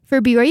For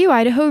BYU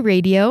Idaho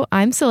Radio,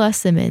 I'm Celeste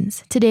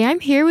Simmons. Today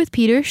I'm here with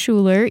Peter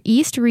Schuler,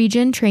 East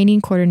Region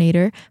Training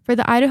Coordinator for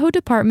the Idaho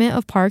Department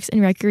of Parks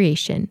and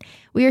Recreation.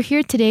 We are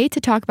here today to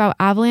talk about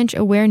avalanche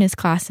awareness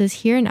classes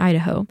here in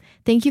Idaho.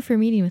 Thank you for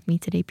meeting with me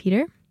today,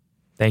 Peter.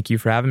 Thank you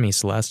for having me,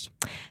 Celeste.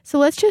 So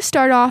let's just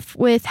start off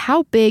with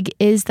how big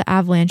is the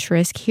avalanche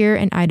risk here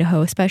in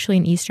Idaho, especially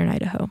in eastern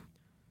Idaho?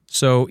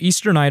 So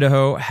eastern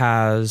Idaho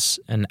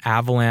has an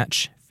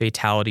avalanche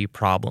fatality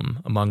problem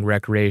among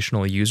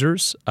recreational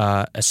users,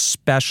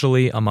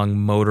 especially among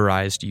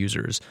motorized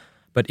users.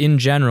 But in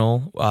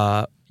general,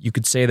 you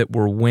could say that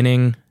we're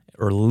winning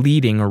or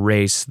leading a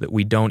race that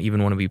we don't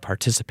even want to be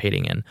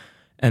participating in.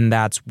 And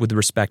that's with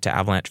respect to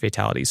avalanche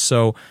fatalities.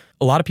 So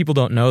a lot of people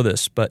don't know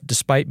this, but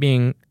despite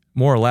being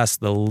more or less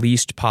the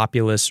least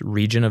populous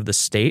region of the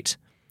state,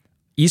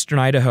 eastern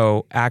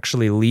Idaho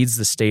actually leads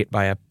the state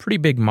by a pretty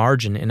big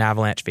margin in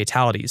avalanche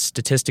fatalities.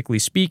 Statistically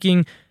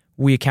speaking,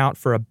 we account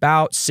for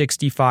about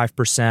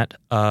 65%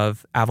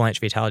 of avalanche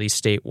fatalities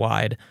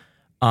statewide.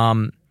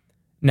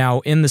 Now,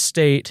 in the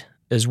state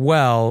as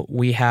well,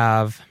 we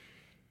have,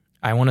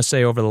 I want to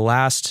say over the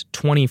last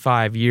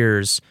 25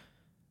 years,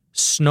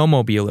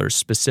 snowmobilers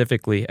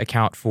specifically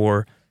account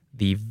for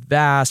the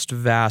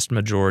vast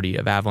majority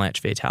of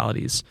avalanche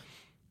fatalities.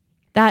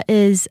 That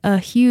is a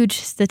huge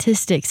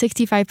statistic,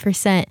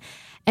 65%.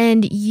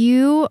 And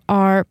you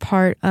are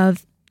part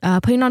of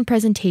putting on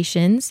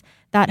presentations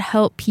that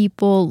help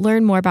people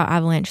learn more about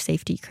avalanche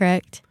safety,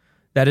 correct?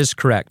 That is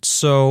correct.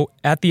 So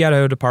at the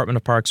Idaho Department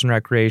of Parks and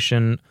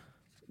Recreation,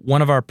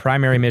 one of our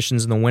primary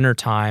missions in the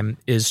wintertime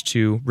is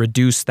to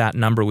reduce that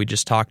number we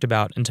just talked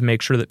about and to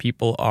make sure that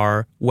people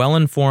are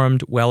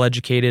well-informed,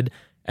 well-educated,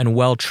 and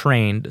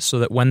well-trained so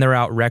that when they're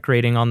out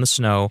recreating on the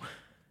snow,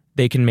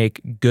 they can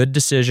make good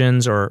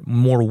decisions or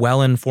more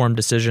well-informed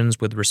decisions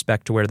with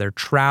respect to where they're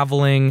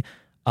traveling,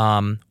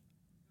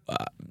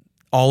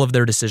 all of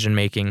their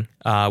decision-making,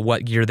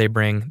 what gear they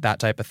bring, that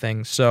type of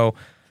thing. So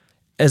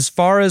as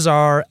far as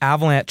our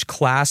avalanche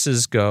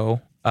classes go,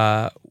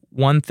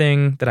 one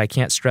thing that I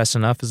can't stress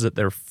enough is that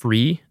they're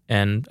free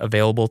and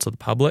available to the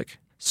public.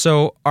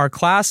 So our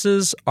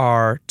classes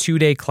are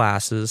 2-day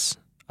classes.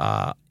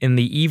 In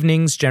the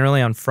evenings,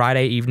 generally on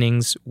Friday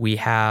evenings, we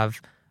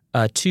have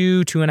a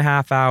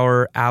 2.5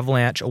 hour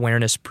avalanche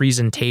awareness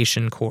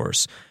presentation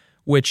course,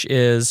 which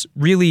is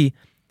really,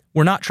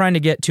 we're not trying to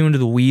get too into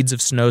the weeds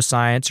of snow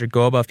science or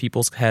go above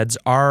people's heads.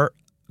 Our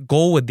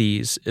goal with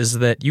these is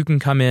that you can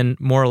come in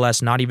more or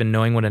less not even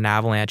knowing what an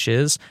avalanche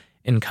is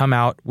and come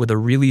out with a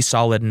really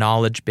solid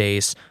knowledge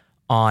base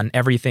on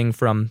everything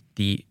from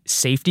the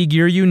safety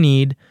gear you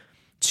need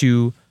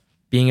to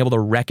being able to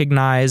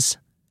recognize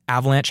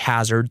avalanche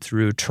hazard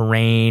through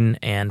terrain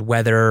and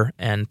weather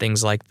and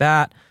things like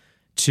that,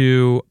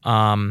 to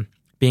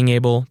being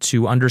able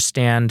to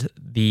understand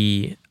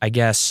the,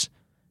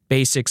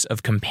 basics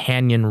of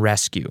companion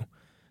rescue.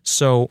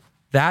 So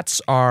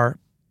that's our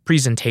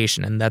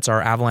presentation, and that's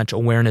our avalanche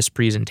awareness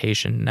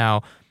presentation.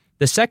 Now,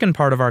 the second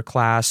part of our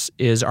class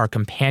is our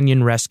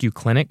companion rescue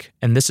clinic,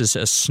 and this is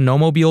a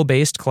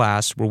snowmobile-based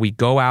class where we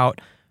go out,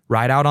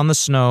 ride out on the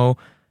snow,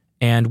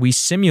 and we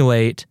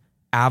simulate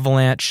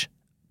avalanche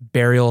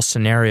burial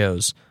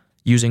scenarios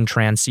using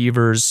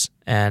transceivers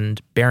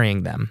and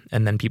burying them.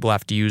 And then people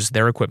have to use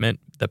their equipment,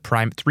 the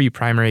three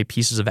primary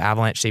pieces of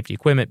avalanche safety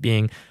equipment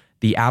being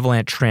the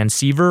avalanche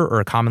transceiver,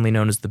 or commonly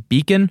known as the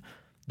beacon,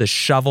 the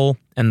shovel,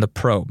 and the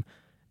probe.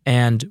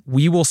 And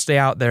we will stay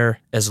out there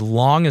as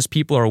long as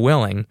people are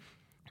willing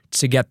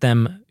to get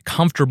them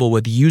comfortable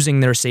with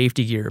using their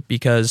safety gear,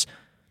 because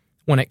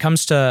when it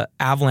comes to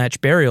avalanche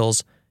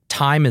burials,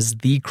 time is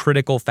the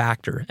critical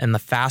factor. And the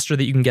faster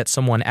that you can get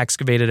someone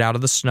excavated out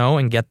of the snow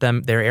and get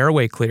them their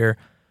airway clear,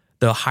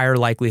 the higher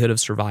likelihood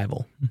of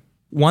survival.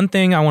 One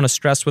thing I want to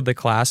stress with the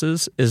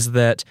classes is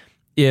that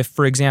if,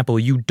 for example,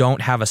 you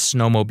don't have a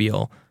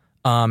snowmobile,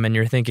 and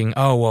you're thinking,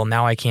 oh, well,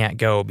 now I can't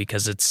go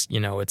because it's a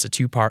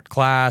 2-part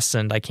class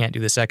and I can't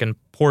do the second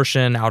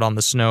portion out on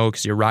the snow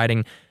because you're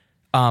riding.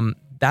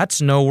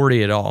 That's no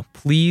worry at all.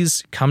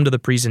 Please come to the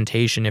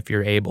presentation if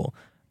you're able.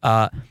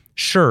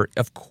 Sure,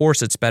 of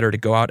course, it's better to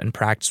go out and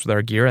practice with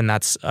our gear, and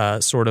that's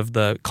sort of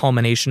the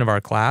culmination of our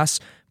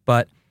class.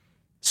 But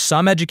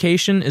some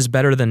education is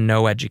better than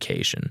no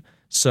education.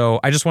 So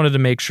I just wanted to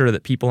make sure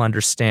that people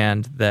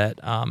understand that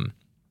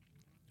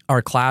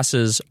our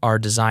classes are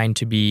designed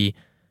to be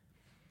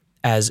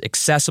as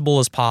accessible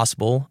as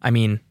possible. I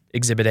mean,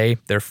 Exhibit A,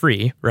 they're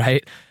free,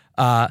 right?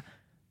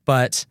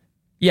 But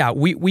yeah,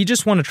 we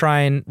just want to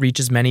try and reach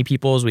as many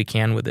people as we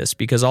can with this,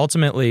 because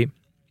ultimately,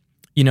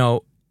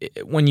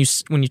 when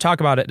you talk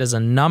about it as a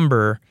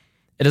number,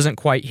 it doesn't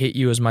quite hit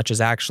you as much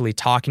as actually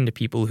talking to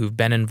people who've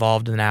been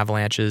involved in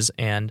avalanches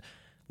and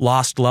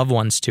lost loved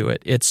ones to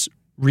it. It's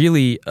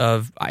really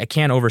I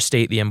can't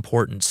overstate the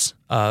importance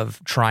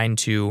of trying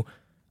to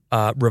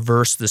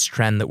reverse this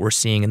trend that we're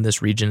seeing in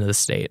this region of the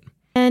state.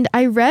 And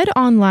I read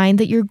online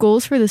that your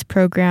goals for this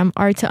program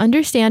are to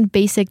understand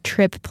basic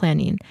trip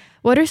planning.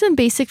 What are some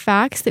basic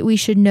facts that we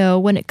should know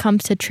when it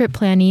comes to trip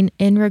planning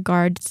in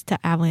regards to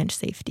avalanche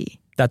safety?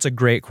 That's a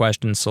great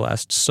question,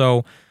 Celeste.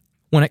 So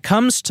when it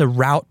comes to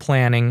route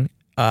planning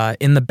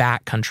in the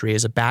backcountry,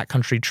 as a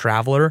backcountry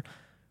traveler,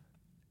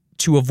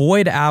 to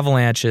avoid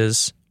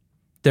avalanches,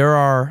 there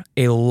are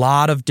a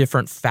lot of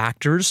different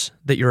factors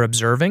that you're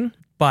observing,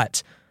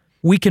 but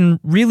we can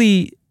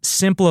really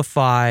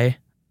simplify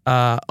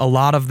a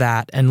lot of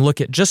that and look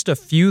at just a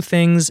few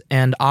things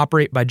and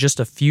operate by just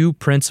a few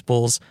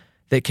principles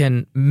that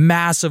can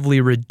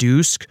massively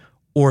reduce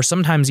or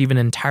sometimes even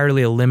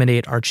entirely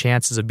eliminate our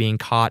chances of being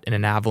caught in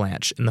an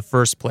avalanche in the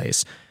first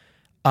place.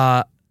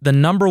 The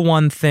number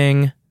one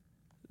thing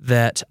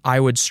that I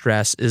would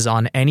stress is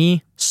on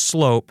any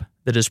slope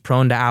that is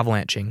prone to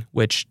avalanching,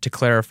 which, to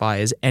clarify,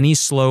 is any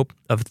slope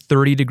of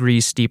 30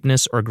 degrees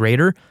steepness or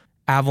greater.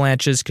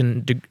 Avalanches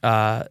can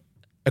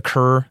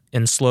occur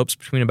in slopes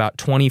between about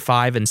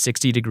 25 and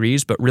 60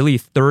 degrees, but really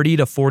 30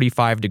 to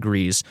 45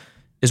 degrees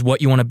is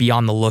what you want to be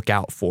on the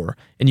lookout for.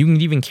 And you can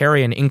even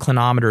carry an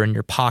inclinometer in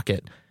your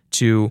pocket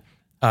to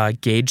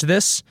gauge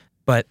this,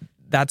 but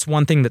that's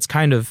one thing that's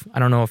kind of, I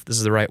don't know if this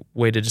is the right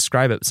way to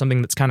describe it, but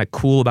something that's kind of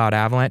cool about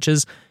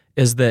avalanches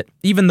is that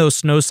even though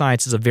snow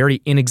science is a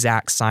very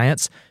inexact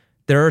science,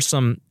 there are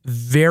some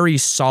very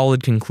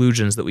solid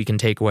conclusions that we can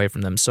take away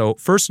from them. So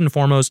first and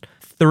foremost,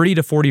 30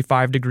 to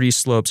 45 degree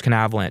slopes can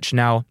avalanche.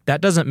 Now,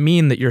 that doesn't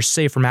mean that you're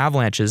safe from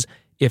avalanches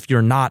if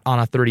you're not on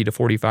a 30 to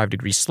 45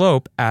 degree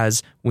slope.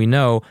 As we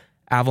know,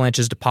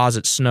 avalanches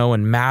deposit snow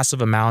in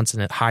massive amounts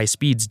and at high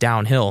speeds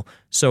downhill.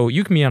 So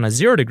you can be on a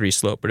 0 degree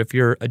slope, but if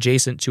you're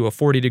adjacent to a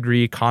 40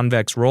 degree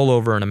convex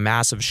rollover and a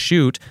massive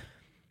chute,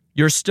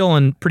 you're still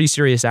in pretty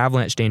serious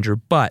avalanche danger.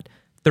 But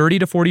 30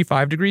 to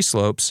 45 degree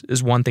slopes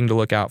is one thing to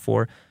look out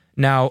for.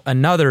 Now,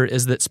 another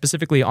is that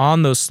specifically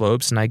on those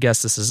slopes, and I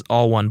guess this is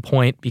all one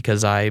point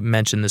because I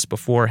mentioned this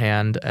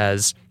beforehand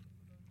as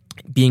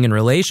being in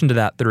relation to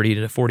that 30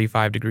 to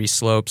 45 degree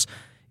slopes,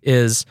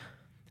 is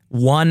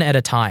one at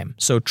a time.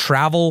 So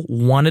travel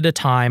one at a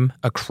time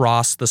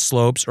across the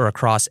slopes or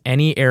across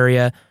any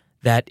area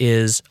that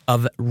is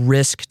of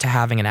risk to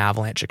having an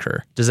avalanche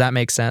occur. Does that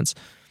make sense?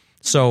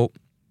 So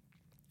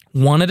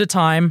one at a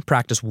time,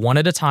 practice one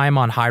at a time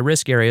on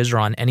high-risk areas or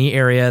on any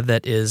area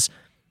that is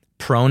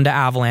prone to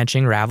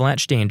avalanching or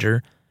avalanche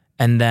danger,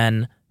 and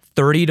then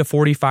 30 to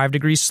 45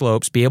 degree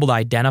slopes, be able to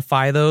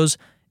identify those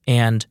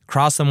and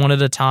cross them one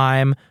at a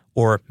time,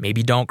 or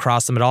maybe don't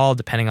cross them at all,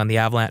 depending on the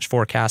avalanche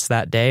forecast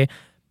that day.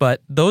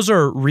 But those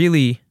are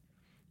really,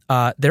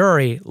 there are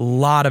a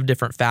lot of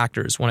different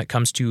factors when it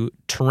comes to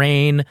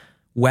terrain,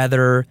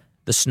 weather,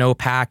 the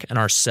snowpack, and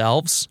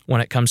ourselves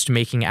when it comes to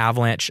making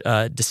avalanche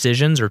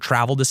decisions or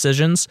travel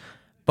decisions.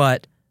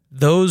 But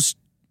those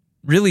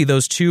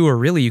two are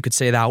really, you could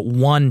say, that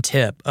one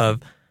tip of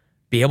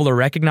be able to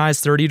recognize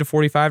 30 to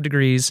 45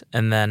 degrees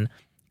and then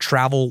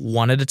travel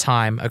one at a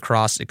time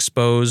across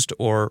exposed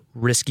or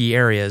risky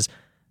areas.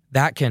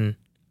 That can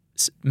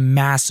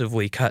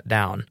massively cut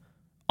down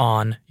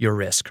on your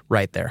risk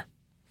right there.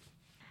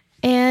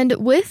 And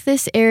with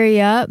this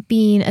area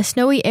being a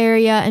snowy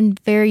area and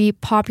very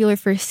popular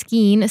for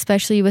skiing,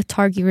 especially with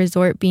Targhee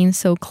Resort being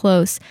so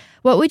close,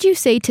 what would you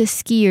say to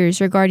skiers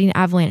regarding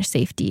avalanche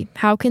safety?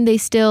 How can they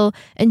still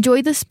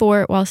enjoy the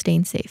sport while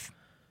staying safe?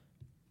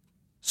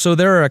 So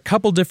there are a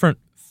couple different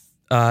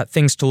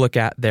things to look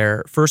at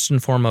there. First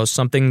and foremost,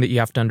 something that you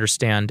have to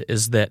understand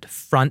is that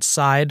front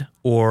side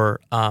or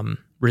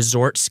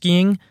resort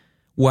skiing,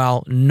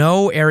 while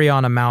no area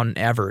on a mountain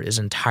ever is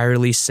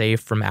entirely safe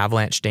from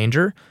avalanche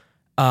danger,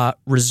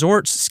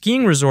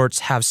 skiing resorts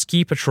have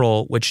ski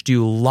patrol, which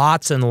do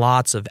lots and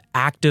lots of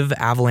active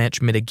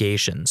avalanche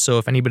mitigation. So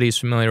if anybody's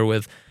familiar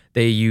with,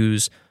 they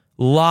use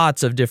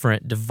lots of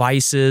different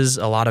devices,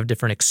 a lot of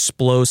different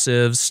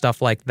explosives,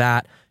 stuff like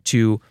that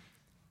to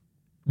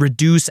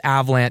reduce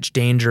avalanche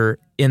danger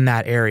in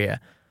that area.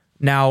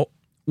 Now,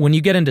 when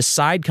you get into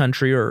side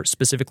country or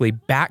specifically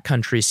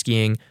backcountry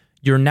skiing,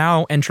 you're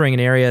now entering an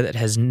area that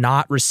has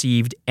not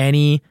received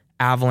any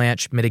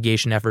avalanche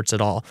mitigation efforts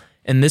at all.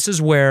 And this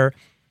is where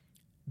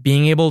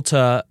being able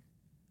to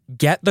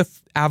get the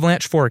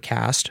avalanche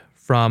forecast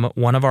from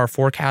one of our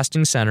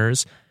forecasting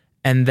centers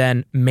and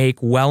then make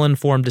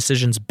well-informed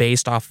decisions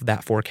based off of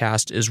that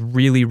forecast is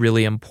really,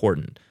 really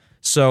important.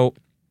 So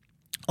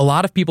a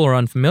lot of people are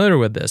unfamiliar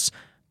with this,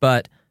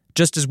 but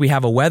just as we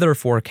have a weather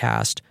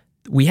forecast,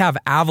 we have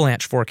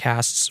avalanche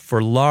forecasts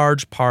for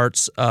large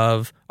parts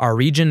of our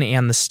region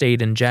and the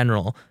state in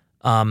general.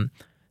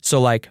 So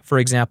like, for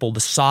example, the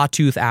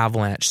Sawtooth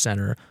Avalanche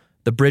Center,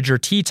 the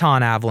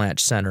Bridger-Teton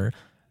Avalanche Center,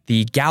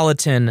 the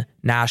Gallatin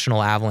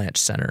National Avalanche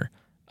Center,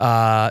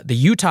 the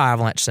Utah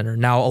Avalanche Center.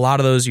 Now, a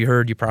lot of those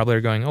you probably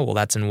are going, oh, well,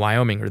 that's in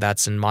Wyoming or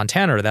that's in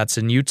Montana or that's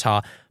in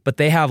Utah. But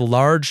they have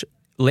large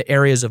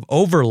areas of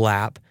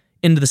overlap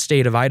into the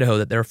state of Idaho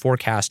that they're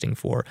forecasting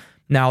for.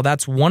 Now,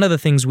 that's one of the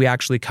things we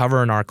actually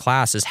cover in our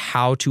class is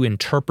how to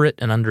interpret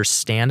and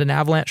understand an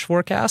avalanche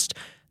forecast.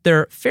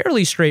 They're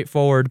fairly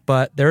straightforward,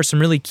 but there are some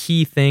really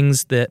key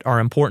things that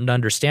are important to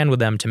understand with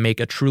them to make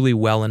a truly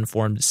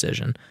well-informed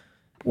decision.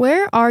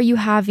 Where are you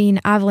having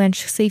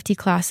avalanche safety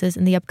classes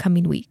in the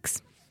upcoming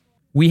weeks?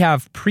 We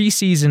have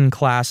preseason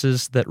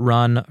classes that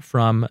run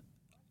from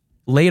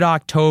late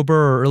October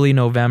or early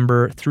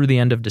November through the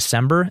end of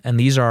December. And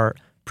these are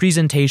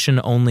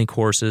presentation-only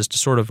courses to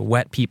sort of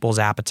whet people's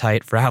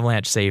appetite for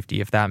avalanche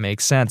safety, if that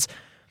makes sense.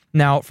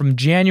 Now, from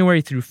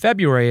January through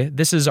February,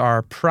 this is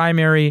our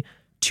primary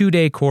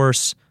 2-day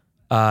course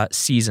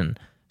season.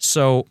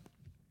 So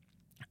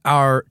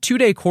our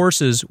 2-day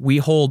courses we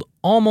hold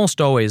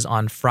almost always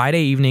on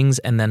Friday evenings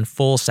and then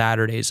full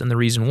Saturdays. And the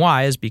reason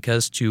why is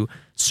because to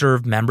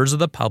serve members of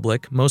the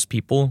public, most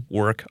people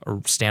work a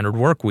standard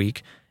work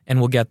week and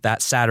will get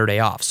that Saturday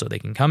off. So they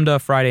can come to a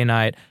Friday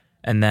night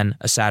and then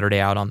a Saturday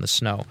out on the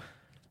snow.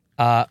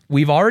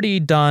 We've already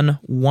done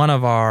one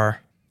of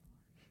our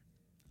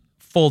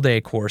full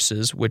day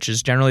courses, which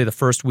is generally the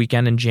first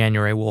weekend in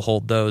January. We'll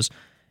hold those.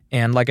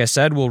 And like I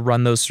said, we'll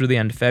run those through the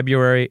end of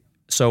February.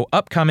 So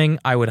upcoming,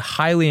 I would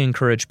highly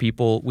encourage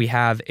people. We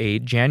have a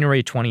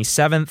January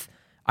 27th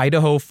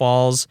Idaho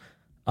Falls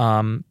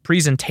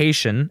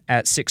presentation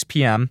at 6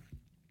 p.m.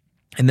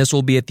 And this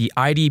will be at the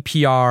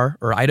IDPR,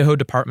 or Idaho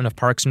Department of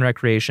Parks and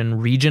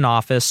Recreation, region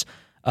office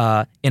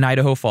in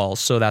Idaho Falls.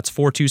 So that's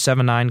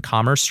 4279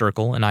 Commerce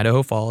Circle in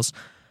Idaho Falls.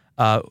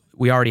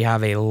 We already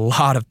have a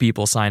lot of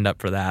people signed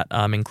up for that,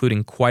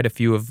 including quite a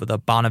few of the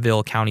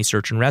Bonneville County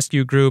Search and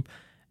Rescue Group.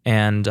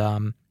 And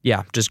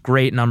just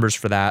great numbers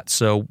for that.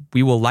 So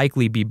we will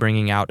likely be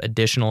bringing out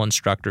additional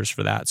instructors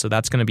for that. So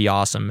that's going to be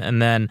awesome.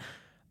 And then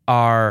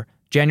our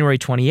January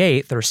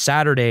 28th, or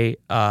Saturday,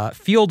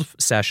 field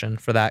session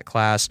for that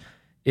class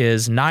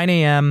is 9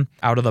 a.m.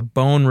 out of the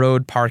Bone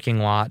Road parking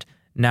lot.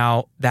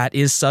 Now, that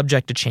is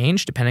subject to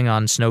change depending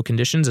on snow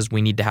conditions, as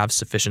we need to have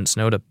sufficient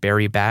snow to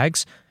bury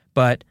bags.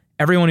 But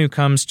everyone who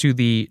comes to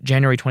the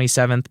January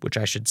 27th, which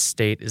I should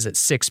state is at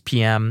 6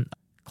 p.m.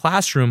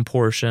 classroom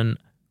portion,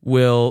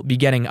 will be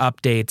getting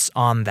updates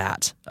on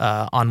that,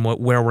 on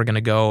where we're going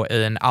to go.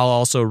 And I'll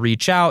also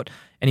reach out.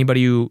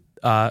 Anybody who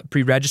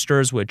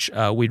pre-registers, which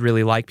we'd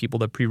really like people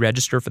to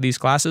pre-register for these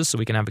classes so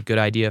we can have a good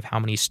idea of how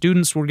many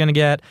students we're going to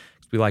get.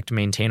 We like to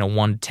maintain a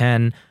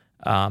 1-to-10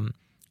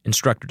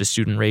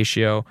 instructor-to-student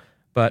ratio.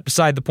 But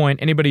beside the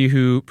point, anybody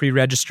who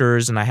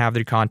pre-registers and I have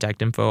their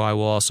contact info, I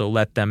will also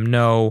let them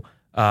know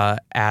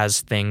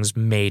as things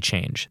may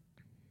change.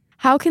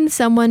 How can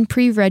someone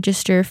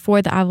pre-register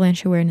for the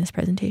avalanche awareness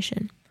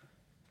presentation?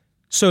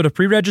 So to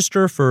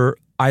pre-register for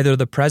either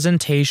the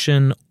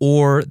presentation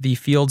or the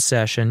field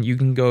session, you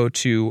can go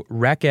to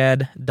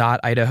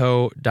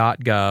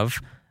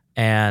reced.idaho.gov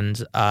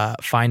and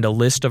find a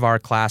list of our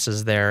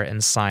classes there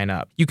and sign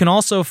up. You can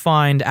also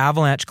find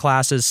avalanche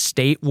classes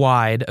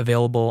statewide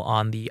available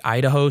on the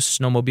Idaho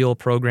Snowmobile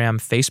Program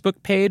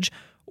Facebook page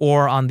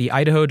or on the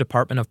Idaho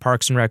Department of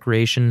Parks and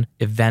Recreation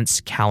events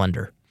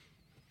calendar.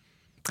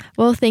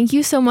 Well, thank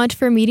you so much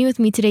for meeting with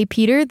me today,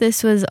 Peter.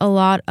 This was a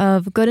lot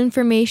of good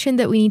information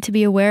that we need to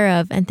be aware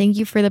of, and thank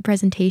you for the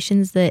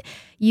presentations that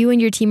you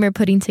and your team are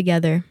putting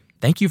together.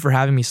 Thank you for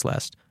having me,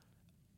 Celeste.